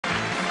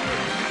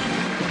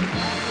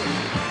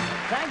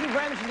Thank you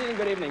very much indeed and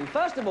good evening.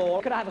 First of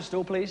all, could I have a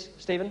stool, please,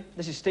 Stephen?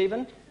 This is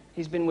Stephen.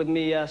 He's been with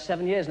me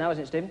 7 years now,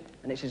 isn't it, Stephen?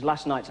 And it's his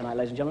last night tonight,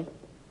 ladies and gentlemen.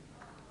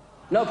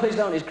 No, please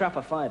don't. He's crap.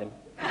 I fired him.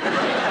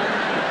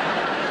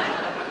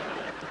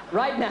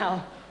 Right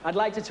now, I'd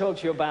like to talk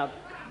to you about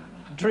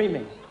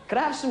dreaming. Could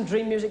I have some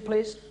dream music,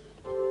 please?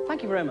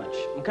 Thank you very much.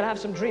 And could I have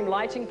some dream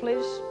lighting,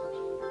 please?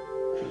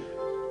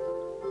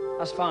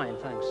 That's fine,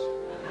 thanks.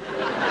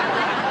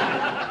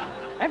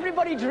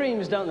 Everybody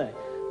dreams, don't they?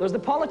 There was the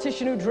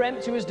politician who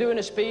dreamt he was doing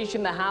a speech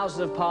in the Houses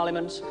of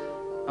Parliament,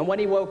 and when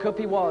he woke up,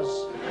 he was.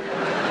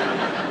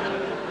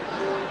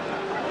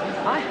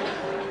 I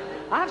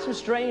have some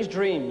strange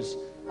dreams,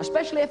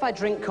 especially if I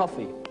drink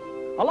coffee.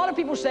 A lot of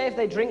people say if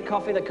they drink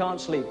coffee, they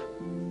can't sleep.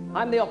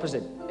 I'm the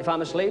opposite. If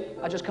I'm asleep,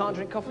 I just can't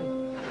drink coffee.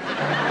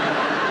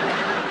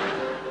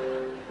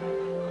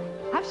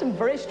 I have some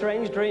very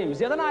strange dreams.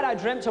 The other night, I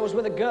dreamt I was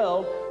with a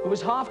girl who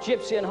was half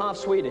gypsy and half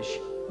Swedish.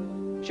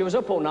 She was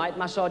up all night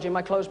massaging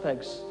my clothes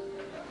pegs.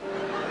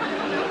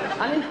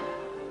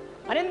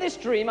 And in this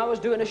dream, I was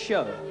doing a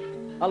show,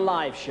 a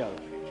live show.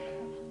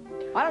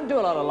 I don't do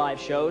a lot of live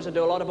shows, I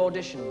do a lot of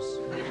auditions.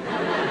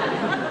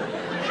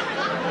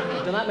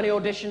 I've done that many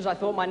auditions, I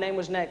thought my name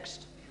was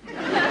next.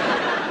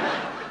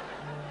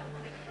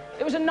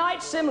 It was a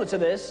night similar to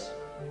this.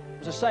 It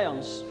was a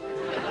seance.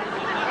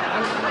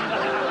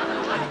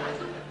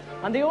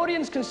 And the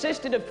audience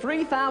consisted of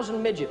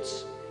 3,000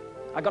 midgets.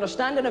 I got a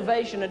standing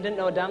ovation and didn't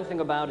know a damn thing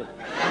about it.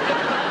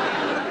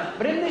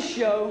 But in this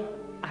show,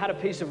 I had a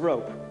piece of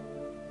rope.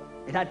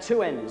 It had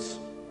two ends,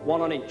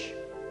 one on each.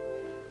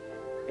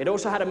 It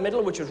also had a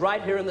middle, which was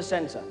right here in the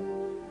center.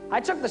 I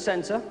took the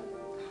center,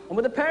 and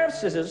with a pair of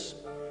scissors,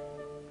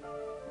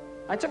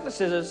 I took the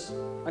scissors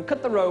and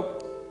cut the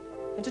rope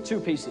into two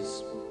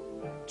pieces.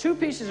 Two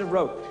pieces of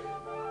rope.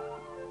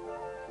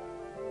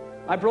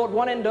 I brought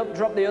one end up,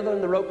 dropped the other,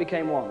 and the rope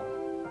became one.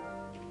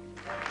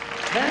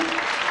 Then,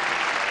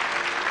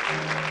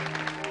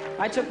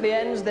 I took the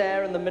ends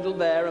there and the middle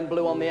there and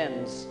blew on the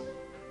ends.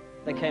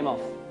 They came off.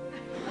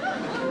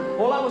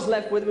 All I was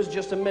left with was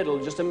just a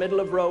middle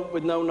of rope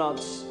with no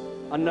knots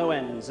and no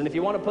ends. And if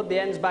you want to put the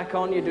ends back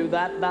on, you do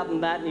that, that,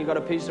 and that, and you've got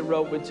a piece of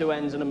rope with two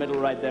ends and a middle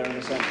right there in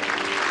the center.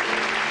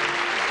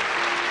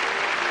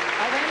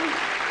 I then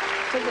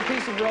took the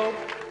piece of rope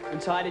and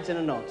tied it in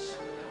a knot.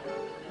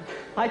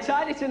 I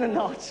tied it in a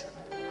knot.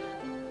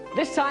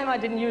 This time I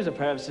didn't use a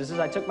pair of scissors.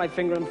 I took my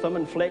finger and thumb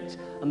and flicked,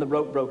 and the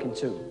rope broke in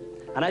two.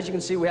 And as you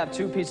can see, we have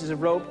two pieces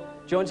of rope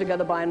joined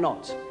together by a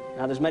knot.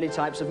 Now, there's many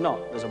types of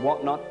knot. There's a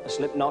what knot, a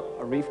slip knot,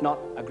 a reef knot,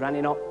 a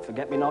granny knot,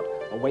 forget-me-not,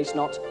 a waist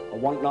knot, a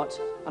want knot,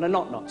 and a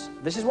knot knot.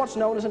 This is what's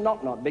known as a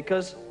knot knot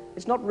because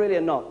it's not really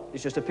a knot.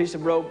 It's just a piece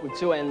of rope with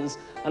two ends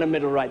and a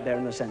middle right there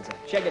in the center.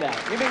 Check it out.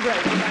 You've been great.